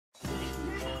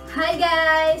Hi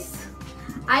guys!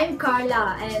 I'm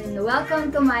Karla and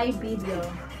welcome to my video.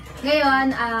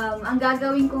 Ngayon, ang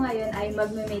gagawin ko ngayon ay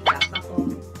magme-makeup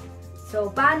ako.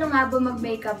 So, paano nga ba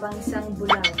mag-makeup ang isang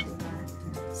bulag? Diba?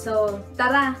 So,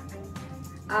 tara!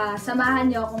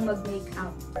 Samahan niyo akong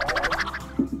mag-makeup.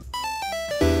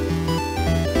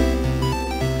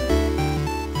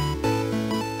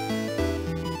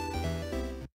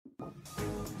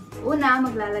 Una,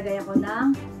 maglalagay ako ng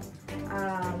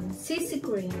CC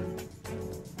cream.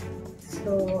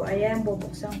 So, ayan,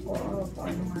 bubuksan ko.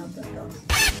 Paano nga ba ito?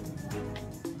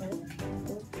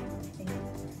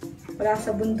 Wala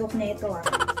sa bundok na ito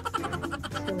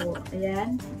So,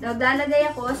 ayan.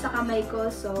 Naglalagay ako sa kamay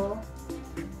ko. So,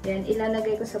 ayan,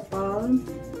 ilalagay ko sa palm.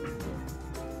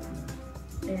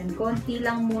 Ayan, konti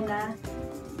lang muna.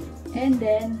 And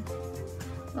then,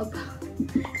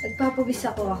 nagpapawis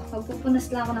ako.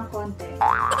 Magpupunas lang ako ng konti.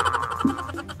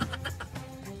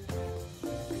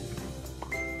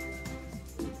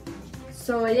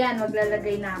 So, ayan,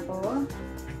 maglalagay na ako.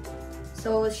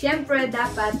 So, syempre,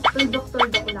 dapat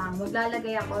tuldok-tuldok lang.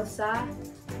 Maglalagay ako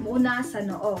muna sa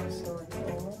noo. So,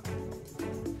 noo.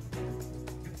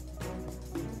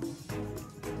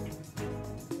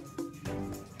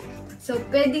 So,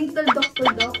 pwedeng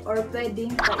tuldok-tuldok or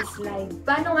pwedeng pa-slide.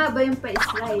 Paano nga ba yung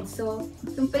pa-slide? So,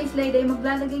 yung pa-slide ay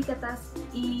maglalagay ka, tas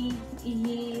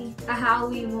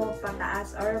ihahawi mo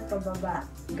pataas or pababa.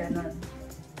 Ganon.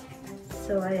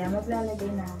 So, ayan, maglalagay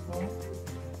na ako.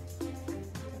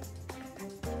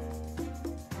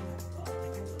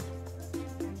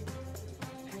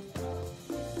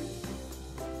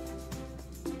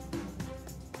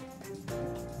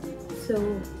 So,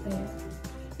 ayan.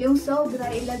 Yung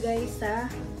sobra ilagay sa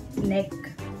neck.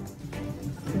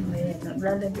 So, ayan,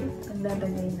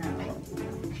 maglalagay na ako.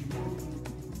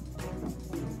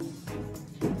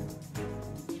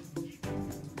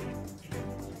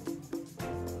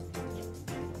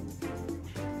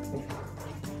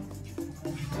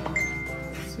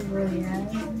 So, ayan.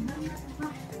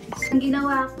 Ang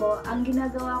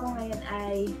ginagawa ko ngayon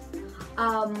ay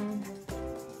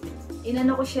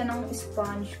inano ko siya ng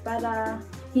sponge para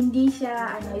hindi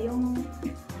siya yung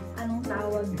anong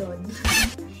tawag doon.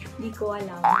 Hindi ko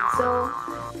alam. So,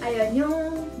 ayun,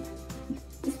 yung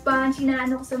sponge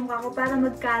inaano ko sa mukha ko para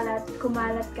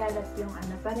kumalat-kalat yung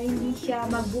para hindi siya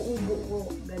magbuo-buo,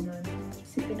 ganun.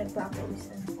 Kasi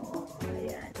pinagpapawisan ko.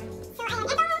 Ayan. So, ayan,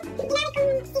 ito, ginamit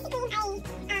kong CC cream ay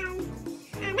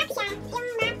matte siya, yung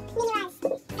matte minerals.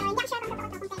 So, hindi ako sure kung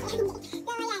totoo ito, kung pwede.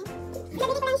 So, ayan.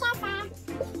 Nabili ko lang siya sa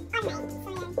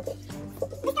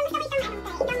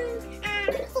online. So,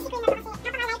 ayan. Gusto ko itong CC cream na to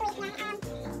kasi napaka-lightweight niya.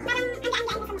 Parang ang gaan-gaan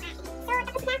niya sa mukha. So,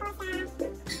 tapos na ako sa...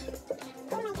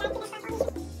 Oh my God,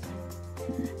 pinagpapawisan.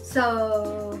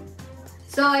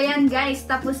 So, ayan guys,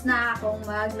 tapos na akong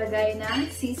maglagay ng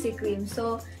CC cream.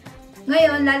 So,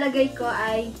 ngayon, lalagay ko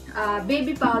ay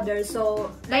baby powder.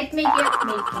 So, light makeup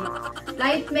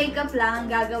lang ang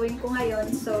gagawin ko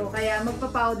ngayon. So, kaya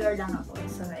magpa-powder lang ako.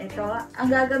 So, ito, ang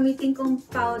gagamitin kong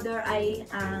powder ay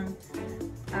ang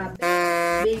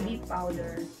baby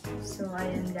powder. So,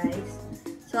 ayan guys.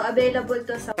 So, available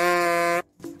to sa...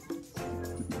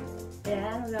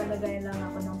 Ayan, maglalagay lang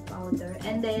ako ng powder.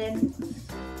 And then,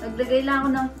 maglagay lang ako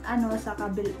ng sa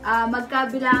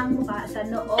magkabilang mukha, sa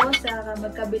noo, sa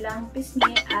magkabilang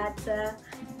pisngi at sa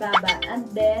baba. And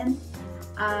then,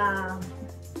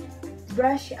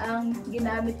 brush ang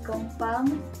ginamit kong pang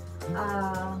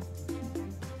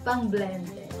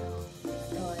blend.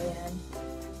 So, ayan.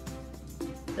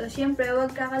 So, syempre,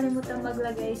 huwag kakalimutan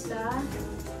maglagay sa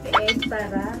leeg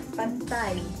para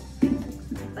pantay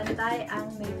ang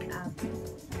makeup.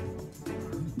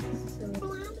 So,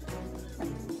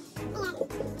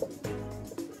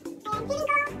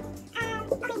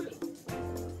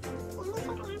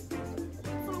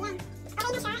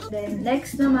 then,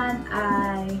 next naman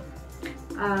ay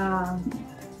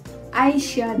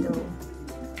eyeshadow.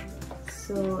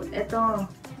 So, ito.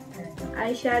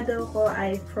 Eyeshadow ko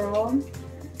ay from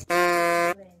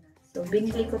So,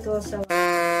 binili ko to sa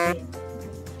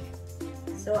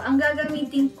So, ang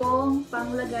gagamitin kong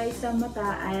panglagay sa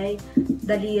mata ay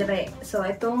daliri. So,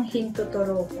 itong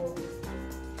hintuturo ko.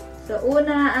 So,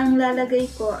 una, ang lalagay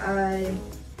ko ay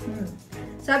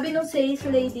sabi nung sales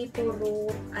lady, puro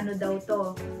daw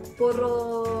to, puro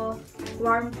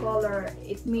warm color.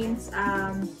 It means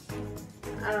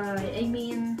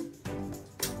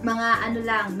mga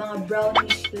mga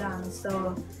brownish lang.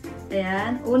 So,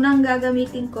 ayan, unang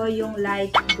gagamitin ko yung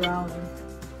light brown.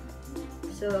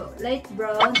 So, light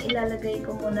brown, ilalagay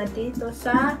ko muna dito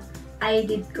sa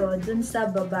eyelid ko, dun sa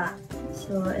baba.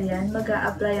 So, ayan,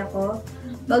 mag-a-apply ako.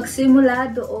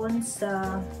 Magsimula doon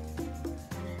sa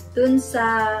dun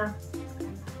sa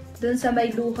may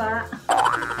luha,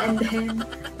 and then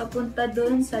papunta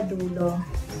dun sa dulo.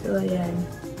 So, ayan.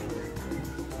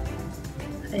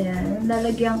 Ayan,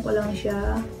 lalagyan ko lang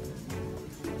siya.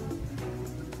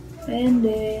 And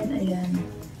then, ayan.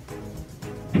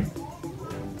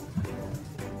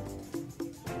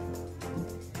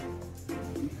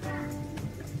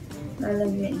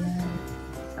 Lalagyan yan.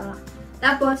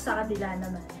 Tapos, sa kabila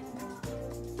naman.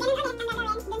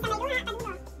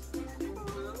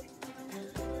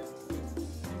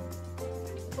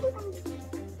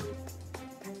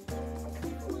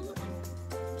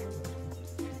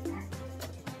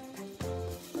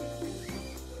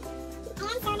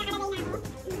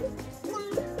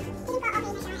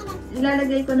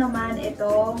 Ilalagay ko naman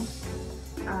itong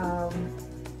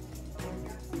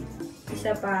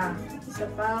isa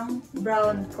pang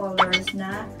brown colors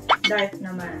na dark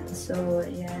naman. So,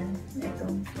 ayan.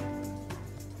 Itong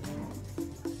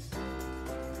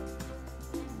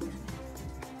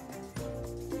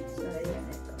so, ayan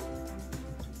ito.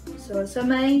 So, sa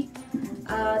may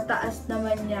taas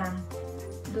naman niya,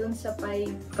 dun sa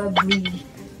pabili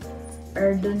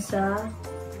or dun sa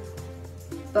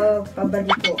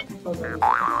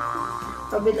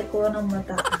pabili ko ng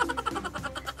mata.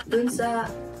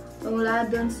 Mula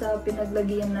dun sa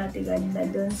pinaglagyan natin kanina,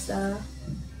 dun sa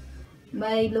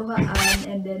may luhaan,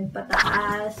 and then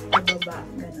pataas, pababa,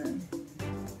 ganun.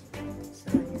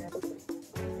 So, yan.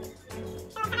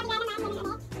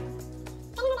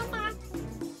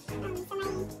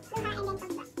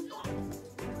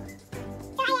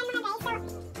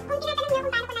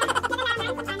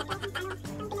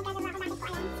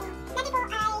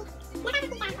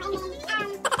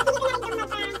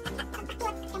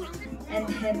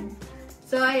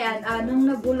 So, ayan, nung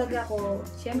nabulag ako,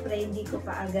 syempre, hindi ko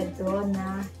pa agad to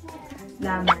na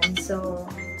laman. So,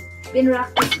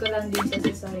 pinractice ko lang din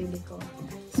siya sa sarili ko.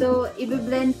 So,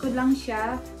 i-blend ko lang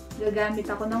siya.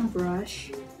 Gagamit ako ng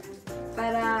brush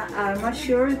para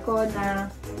ma-sure ko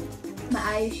na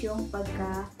maayos yung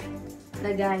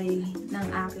pagkalagay ng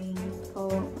aking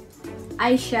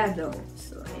eyeshadow.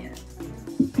 So, ayan.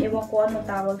 Ewan ko anong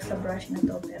tawag sa brush na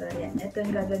to, pero ayan, ito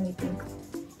yung gagamitin ko.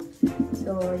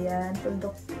 So, yan.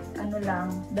 Tuldok,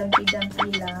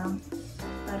 dampi-dampi lang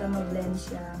para mag-blend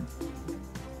siya.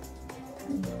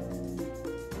 Ayan.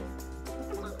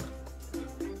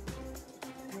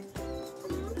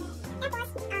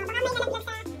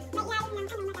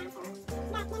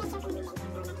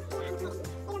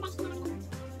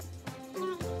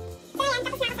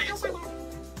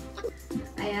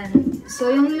 Ayan. So,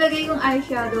 yung nilagay kong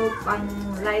eyeshadow, pang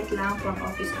light lang, pang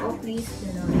office, you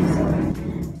know. So,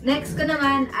 next ko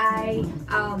naman ay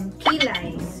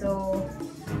kilay. So,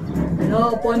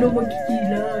 paano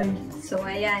magkikilay? So,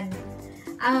 ayan.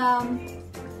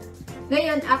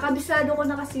 Ngayon, kabisado ko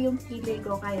na kasi yung kilay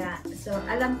ko, kaya, so,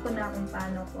 alam ko na kung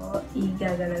paano ko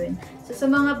igagalawin. So, sa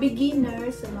mga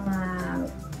beginners, sa mga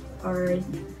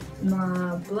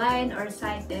blind or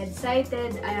sighted,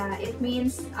 it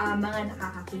means mga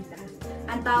nakakakita.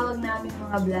 Ang tawag namin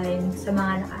mga blind sa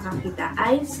mga nakakakita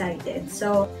ay sighted.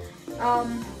 So,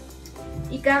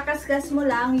 ikakaskas mo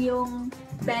lang yung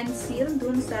pencil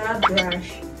dun sa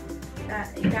brush.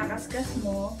 Ikakaskas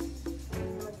mo.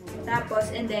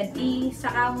 Tapos, and then,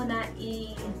 saka mo na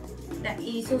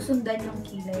isusundan yung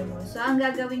kilay mo. So, ang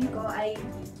gagawin ko ay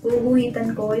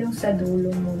guguhitan ko yung sa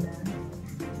dulo muna.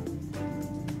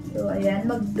 So, ayan,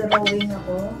 mag-drawing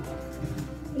ako.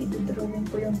 I-drawing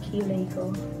ko yung kilay ko.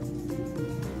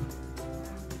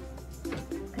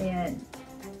 Ayan.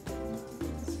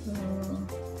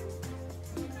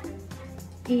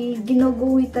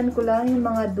 Ginuguhitan ko lang yung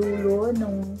mga dulo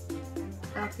ng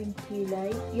aking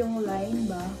kilay, yung line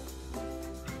ba.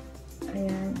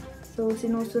 Ayan. So,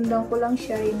 sinusundan ko lang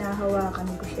siya,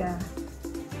 hinahawakan ko siya.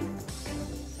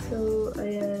 So,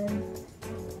 ayan.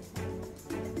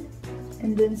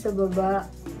 And then sa baba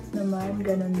naman,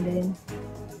 ganun din.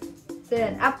 So,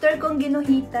 ayan. After kong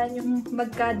ginuhitan yung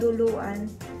magkaduluan,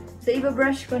 so,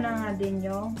 ibabrush ko na nga din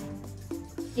yung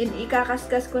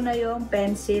ikakaskas ko na yung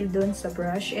pencil dun sa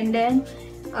brush. And then,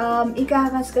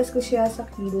 ikakaskas ko siya sa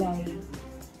kilay.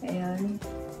 Ayan.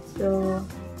 So,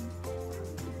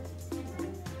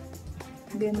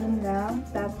 ganun lang.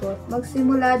 Tapos,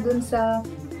 magsimula dun sa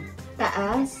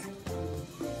taas,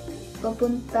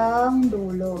 papuntang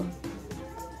dulo.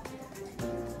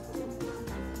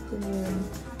 So, yun.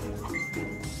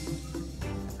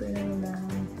 Ganun lang.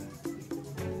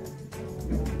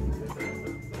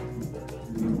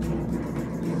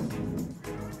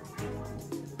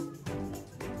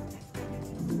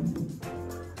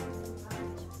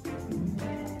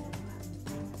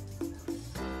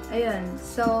 Ayun.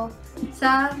 So,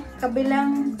 sa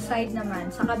kabilang side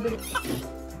naman. Sa kabilang...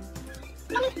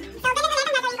 So, ganito ulit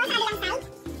ang gagawin ko sa kabilang side.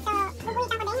 So,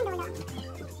 guguhitan ko din yung dulo.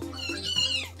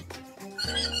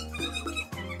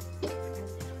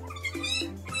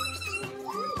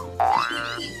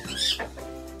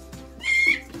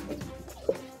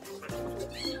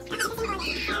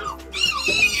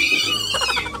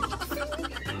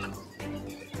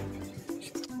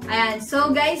 Ayan.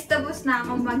 So, guys, tapos na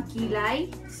akong magkilay.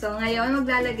 So, ngayon,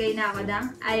 maglalagay na ako ng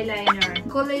eyeliner.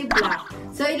 Kulay black.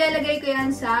 So, ilalagay ko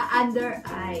yan sa under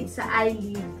eye. Sa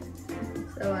eyelid.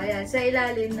 So, ayan. Sa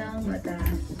ilalim ng mata.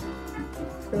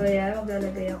 So, ayan.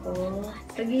 Maglalagay ako.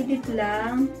 Sa gilid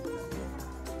lang.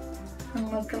 Ang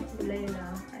magkakulay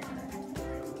lang. Ayan.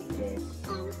 Yes.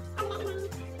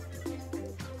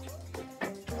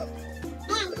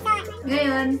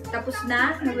 Ngayon, tapos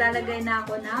na. Naglalagay na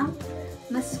ako ng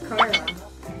mascara.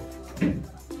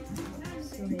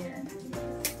 So, yan.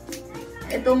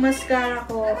 Itong mascara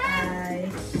ko ay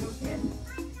yan.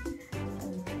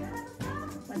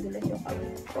 Madulas yung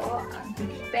kamay ko. Ang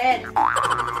Impaired.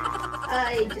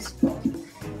 Ay, Diyos ko.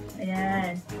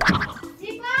 Ayan.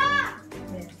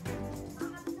 Ayan.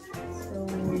 So,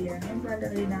 yan.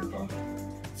 Maglalagay na ako.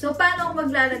 So, paano ako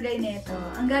maglalagay nito?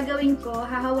 Ang gagawin ko,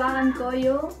 hahawakan ko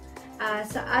yung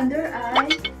sa under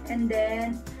eye and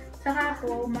then saka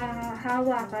ko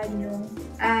mahahawakan yung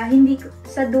hindi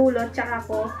sa dulo, tsaka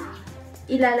ko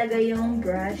ilalagay yung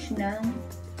brush ng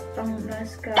pang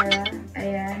mascara.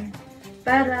 Ayan.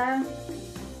 Para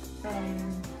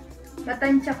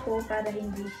matansya ko para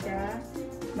hindi siya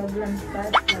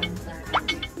maglampas-lampas.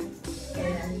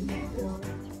 Ayan. So,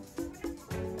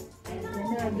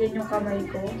 nalagyan yung kamay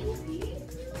ko.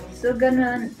 So,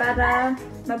 ganun. Para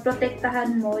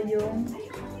maprotektahan mo yung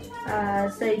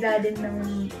sa ilalim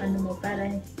ng ano mo para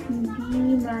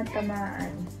hindi matamaan.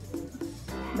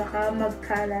 Baka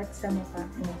magkalat sa mukha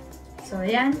mo. So,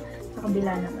 ayan. Sa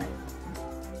kabila naman.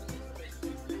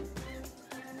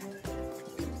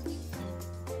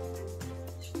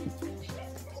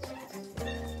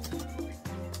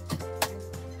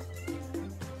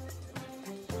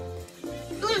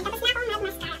 Ayan, tapos na akong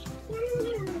mag-mascara.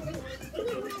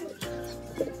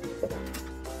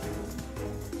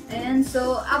 And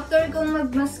so, after kong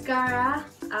mag-mascara,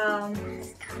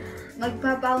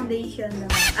 magpa-foundation na.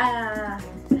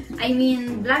 I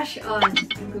mean, blush on.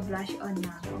 Mag-blush on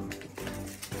na ako.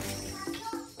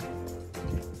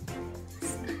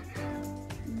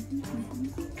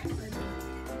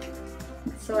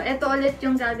 So, ito ulit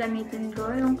yung gagamitin ko,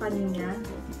 yung kanina.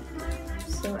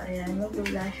 So, ayan,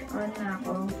 mag-blush on na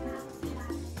ako.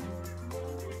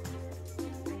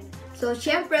 So,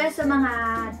 syempre sa mga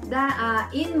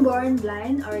inborn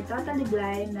blind or totally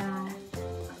blind na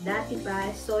dati pa,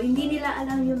 so hindi nila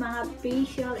alam yung mga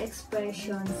facial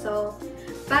expression. So,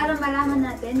 para malaman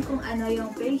natin kung ano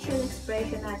yung facial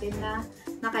expression natin na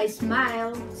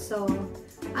naka-smile, so,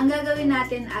 ang gagawin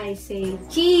natin ay say,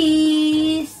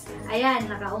 cheese! Ayan,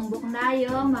 nakaumbok na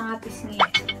yung mga pisngi.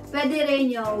 Pwede rin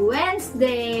yung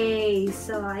Wednesday!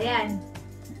 So, ayan.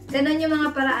 Ganun yung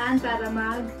mga paraan para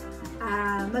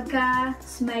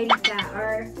magka-smile ka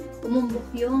or umumbok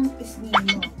yung pisngi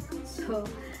mo. So,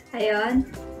 ayun.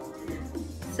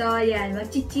 So, ayan.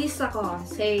 Mag-cheese ako.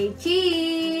 Say,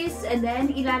 cheese! And then,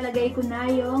 ilalagay ko na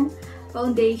yung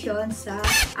foundation sa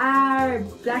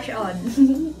blush on.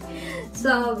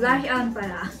 So, blush on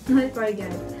pala. I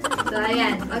forgot. So,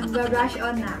 ayan. Mag-blush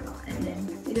on na ako. And then,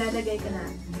 ilalagay ko na.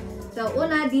 So,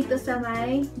 una dito sa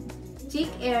may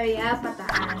cheek area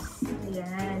pataas.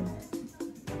 Ayan.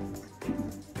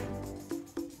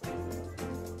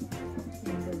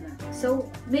 So,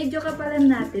 medyo kapalan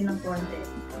natin ng konti.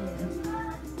 Ayan.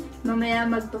 Mamaya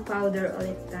magpa-powder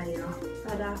ulit tayo.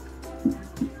 Para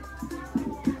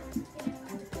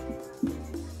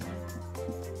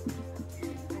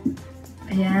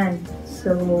ayan.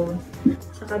 So,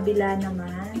 sa kabila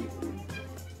naman.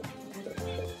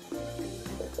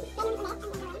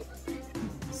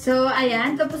 So,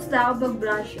 ayan. Tapos na ako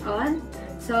mag-brush on.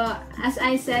 So, as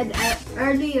I said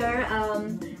earlier,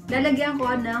 lalagyan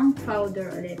ko ng powder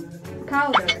ulit.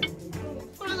 Powder.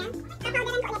 So, ayan. Papowderan ko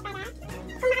ulit para kung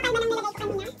makapal ba nang nilagay ko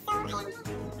kanina. So,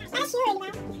 ayan. Para sure, di ba?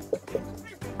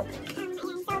 Ayan. So,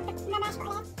 babash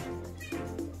ko ulit.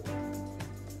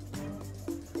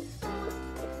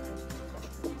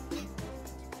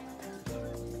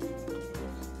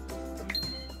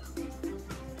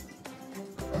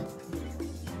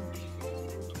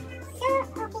 So,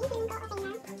 okay. Tingin ko okay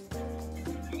na.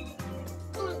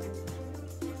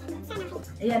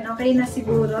 Ayan, okay na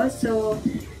siguro. So,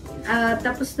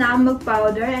 tapos na ako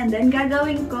mag-powder. And then,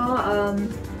 gagawin ko,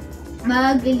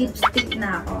 mag-lipstick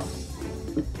na ako.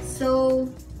 So,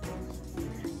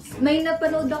 may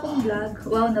napanood akong vlog.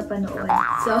 Wow, napanood.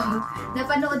 So,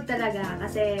 napanood talaga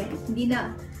kasi hindi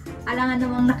na, alangan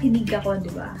namang nakinig ako,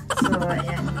 di ba? So,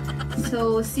 ayan.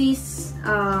 So,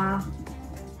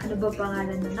 ano ba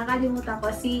pangalan nun? Nakalimutan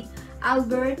ko. Si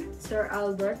Sir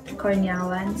Albert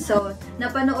Cornyawan. So,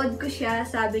 napanood ko siya.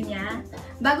 Sabi niya,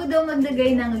 bago daw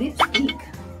maglagay ng lipstick,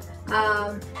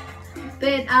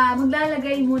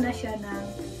 maglalagay muna siya ng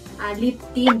lip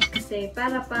tint. Kasi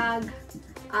para pag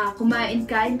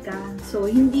kumain-kain ka, so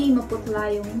hindi maputla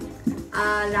yung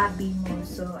labi mo.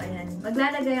 So, ayan.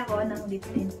 Maglalagay ako ng lip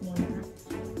tint muna.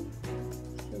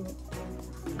 So,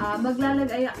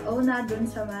 maglalagay ako na dun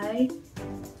sa may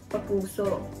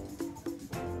papuso.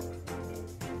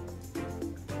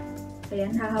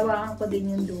 Ayan, hahawakan ko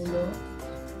din yung dulo.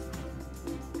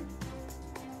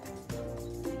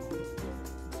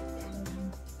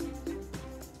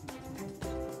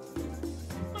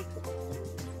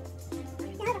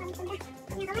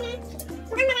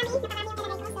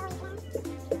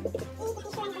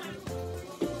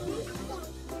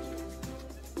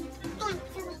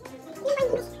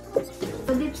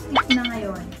 So, lipstick na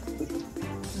ngayon.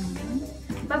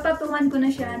 Papatungan ko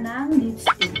na siya ng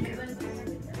lipstick.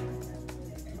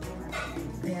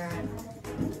 Ayan.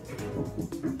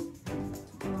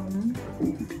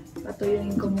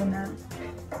 Patuyuin ko muna.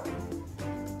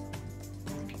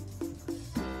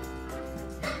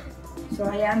 So,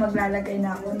 ayan, maglalagay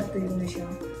na ako. Natuyo na siya.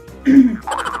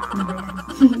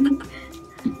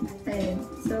 Ayan.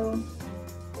 So,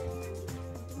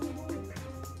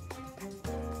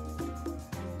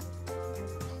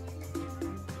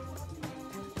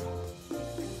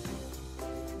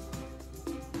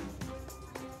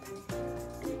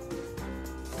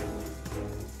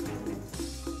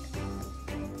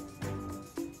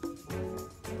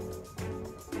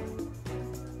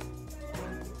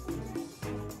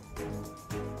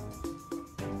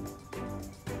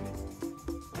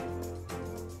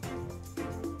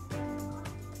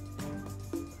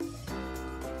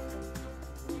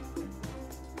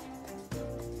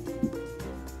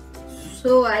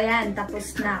 So, ayan,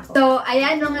 tapos na ako. So,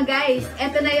 ayan mga guys,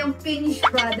 eto na yung finished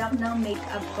product ng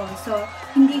makeup ko. So,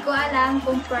 hindi ko alam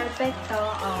kung perfect to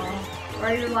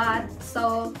or what.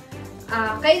 So,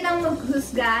 kayo nang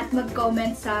maghusga at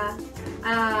mag-comment sa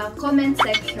comment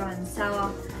section. So,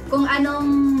 kung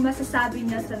anong masasabi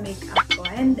nyo sa makeup ko.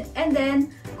 And then,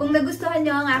 kung nagustuhan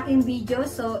nyo ang aking video,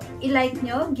 so, i-like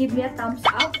nyo, give me a thumbs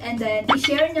up, and then,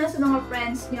 i-share nyo sa mga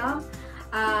friends nyo.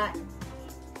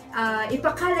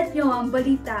 Ipakalat nyo ang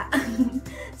balita.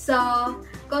 So,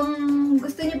 kung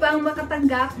gusto nyo pang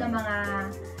makatanggap ng mga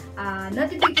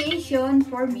notification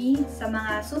for me sa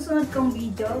mga susunod kong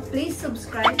video, please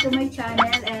subscribe to my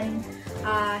channel and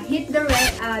hit the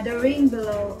ring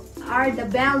below or the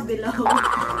bell below.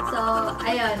 So,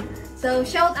 ayun. So,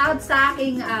 shout out sa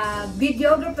aking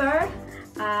videographer,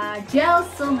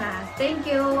 Sunga. Thank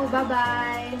you.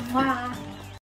 Bye-bye. Mwah.